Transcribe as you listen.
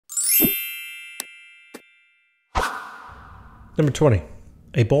Number 20.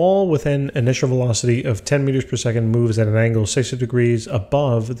 A ball with an initial velocity of 10 meters per second moves at an angle 60 degrees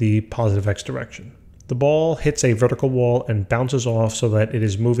above the positive x direction. The ball hits a vertical wall and bounces off so that it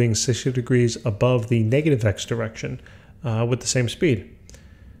is moving 60 degrees above the negative x direction with the same speed.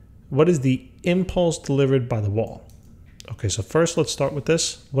 What is the impulse delivered by the wall? Okay, so first let's start with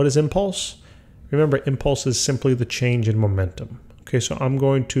this. What is impulse? Remember, impulse is simply the change in momentum. Okay, so I'm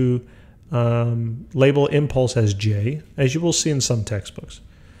going to label impulse as J, as you will see in some textbooks.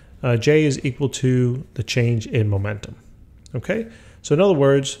 J is equal to the change in momentum. Okay, so in other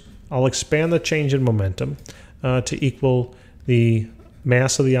words, I'll expand the change in momentum to equal the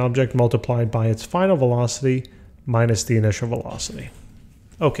mass of the object multiplied by its final velocity minus the initial velocity.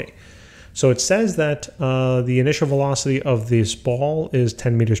 Okay, so it says that the initial velocity of this ball is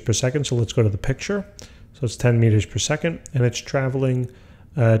 10 meters per second. So let's go to the picture. So it's 10 meters per second, and it's traveling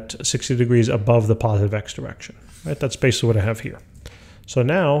at 60 degrees above the positive x direction. Right? That's basically what I have here. So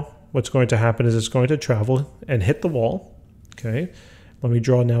now what's going to happen is it's going to travel and hit the wall. Okay, let me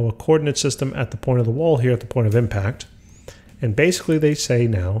draw now a coordinate system at the point of the wall here at the point of impact. And basically they say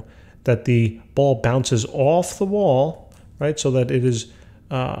now that the ball bounces off the wall, right, so that it is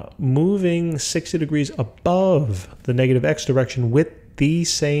moving 60 degrees above the negative x direction with the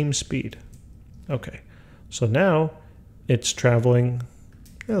same speed. Okay, so now it's traveling,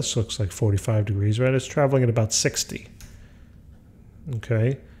 this looks like 45 degrees, right? It's traveling at about 60.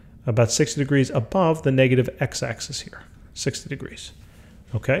 Okay, about 60 degrees above the negative x-axis here, 60 degrees.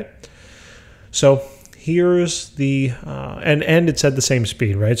 Okay, so here's the, and it's at the same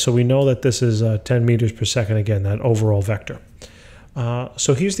speed, right? So we know that this is 10 meters per second, again, that overall vector.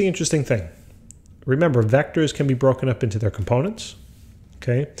 So here's the interesting thing. Remember, vectors can be broken up into their components.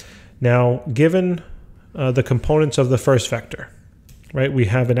 Okay, now given the components of the first vector, right, we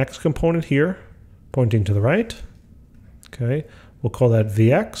have an x component here pointing to the right. Okay, we'll call that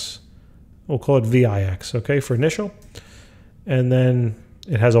Vx. We'll call it Vix, okay, for initial. And then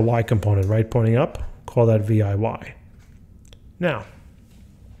it has a y component, right, pointing up. Call that Viy. Now,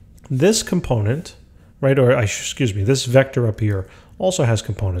 this component, right, or excuse me, this vector up here also has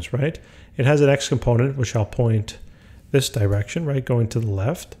components, right? It has an x component, which I'll point this direction, right, going to the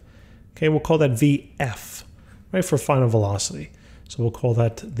left. Okay, we'll call that Vf, right, for final velocity. So we'll call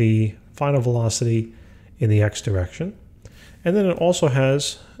that the final velocity in the x direction. And then it also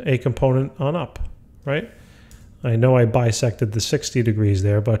has a component on up, right? I know I bisected the 60 degrees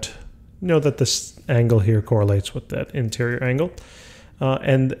there, but know that this angle here correlates with that interior angle.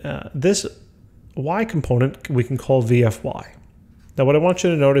 This y component we can call Vfy. Now what I want you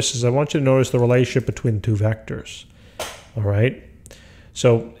to notice is I want you to notice the relationship between the two vectors. All right.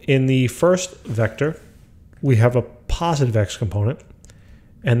 So in the first vector, we have a positive x component.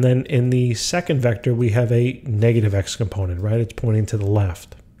 And then in the second vector, we have a negative x component, right? It's pointing to the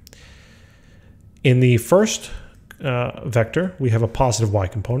left. In the first vector, we have a positive y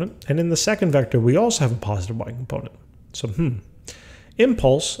component. And in the second vector, we also have a positive y component. So,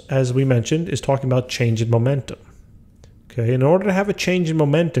 impulse, as we mentioned, is talking about change in momentum. Okay, in order to have a change in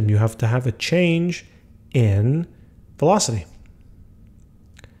momentum, you have to have a change in velocity.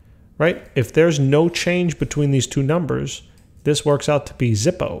 Right? If there's no change between these two numbers, this works out to be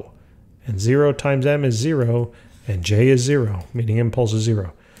zippo. And 0 times m is 0, and j is 0, meaning impulse is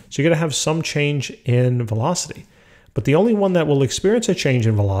 0. So you're going to have some change in velocity. But the only one that will experience a change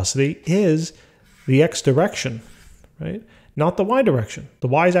in velocity is the x direction, right? Not the y direction. The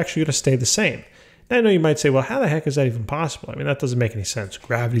y is actually going to stay the same. Now, I know you might say, well, how the heck is that even possible? I mean, that doesn't make any sense.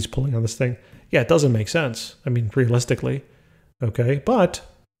 Gravity's pulling on this thing. Yeah, it doesn't make sense. I mean, realistically, okay? But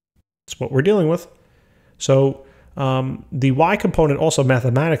it's what we're dealing with. So the y component also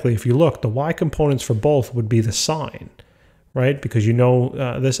mathematically, if you look, the y components for both would be the sine, right? Because you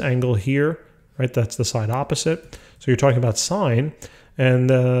know this angle here, right? That's the side opposite. So you're talking about sine. And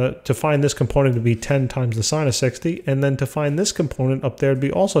to find this component to be 10 times the sine of 60, and then to find this component up there to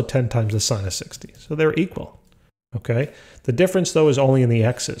be also 10 times the sine of 60. So they're equal, okay? The difference, though, is only in the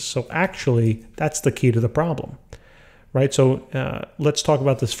x's. So actually, that's the key to the problem, right? So let's talk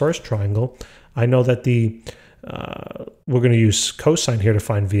about this first triangle. I know that we're going to use cosine here to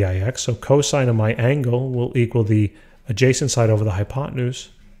find Vix. So cosine of my angle will equal the adjacent side over the hypotenuse.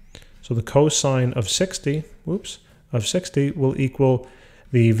 So the cosine of 60, of 60 will equal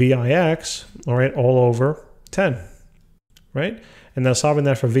the Vix, all right, all over 10, right? And now solving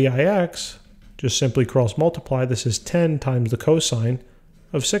that for Vix, just simply cross multiply. This is 10 times the cosine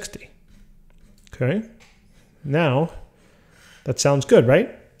of 60, okay? Now, that sounds good,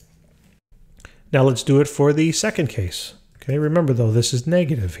 right? Now let's do it for the second case, okay? Remember though, this is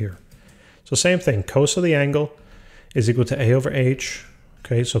negative here. So same thing, cos of the angle is equal to a over h.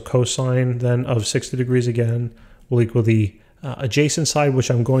 Okay, so cosine then of 60 degrees again will equal the adjacent side,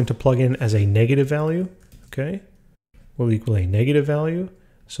 which I'm going to plug in as a negative value. Okay, will equal a negative value.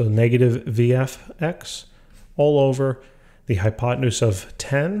 So negative VFX all over the hypotenuse of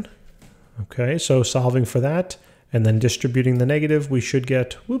 10. Okay, so solving for that and then distributing the negative, we should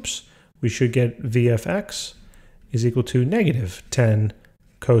get, we should get VFX is equal to negative 10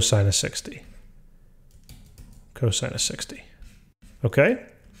 cosine of 60. Cosine of 60. Okay,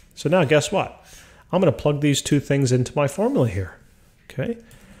 so now guess what? I'm going to plug these two things into my formula here. Okay,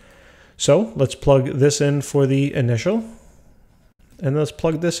 so let's plug this in for the initial, and let's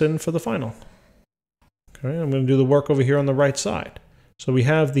plug this in for the final. Okay, I'm going to do the work over here on the right side. So we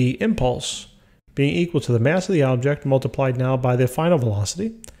have the impulse being equal to the mass of the object multiplied now by the final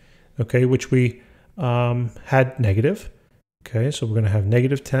velocity, okay, which we had negative. Okay, so we're going to have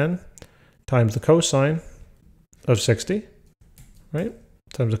negative 10 times the cosine of 60, right,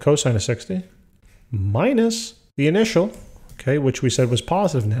 times the cosine of 60, minus the initial, okay, which we said was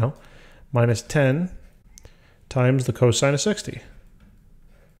positive now, minus 10 times the cosine of 60.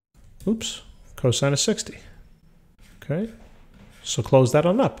 Oops, cosine of 60. Okay, so close that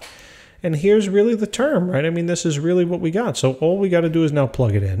on up. And here's really the term, right? I mean, this is really what we got. So all we got to do is now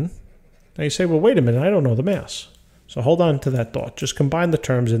plug it in. Now you say, well, wait a minute, I don't know the mass. So hold on to that thought. Just combine the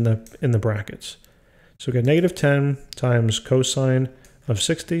terms in the brackets. So we got negative 10 times cosine of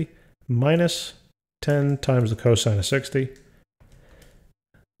 60 minus 10 times the cosine of 60.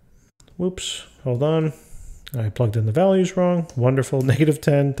 Whoops, hold on. I plugged in the values wrong. Wonderful. Negative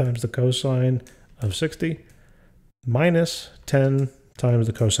 10 times the cosine of 60 minus 10 times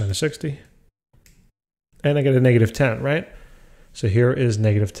the cosine of 60. And I get a negative 10, right? So here is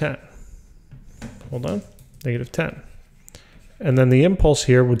negative 10. Hold on. Negative 10. And then the impulse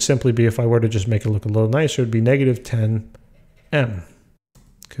here would simply be, if I were to just make it look a little nicer, it would be negative 10m.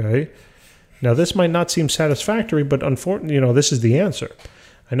 Okay. Now this might not seem satisfactory, but unfortunately, this is the answer.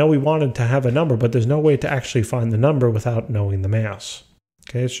 I know we wanted to have a number, but there's no way to actually find the number without knowing the mass.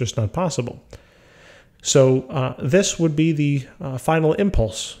 Okay, it's just not possible. So this would be the final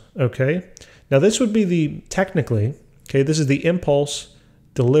impulse. Okay. Now this would be the, technically, okay, this is the impulse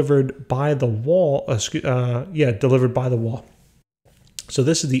delivered by the wall. Delivered by the wall. So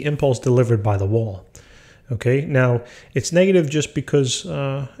this is the impulse delivered by the wall. Okay, now it's negative just because,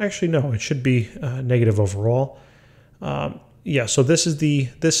 actually no, it should be negative overall. Yeah, so this is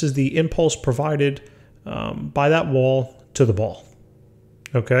the impulse provided by that wall to the ball.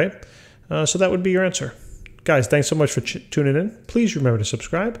 Okay, so that would be your answer. Guys, thanks so much for tuning in. Please remember to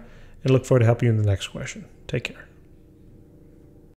subscribe and look forward to helping you in the next question. Take care.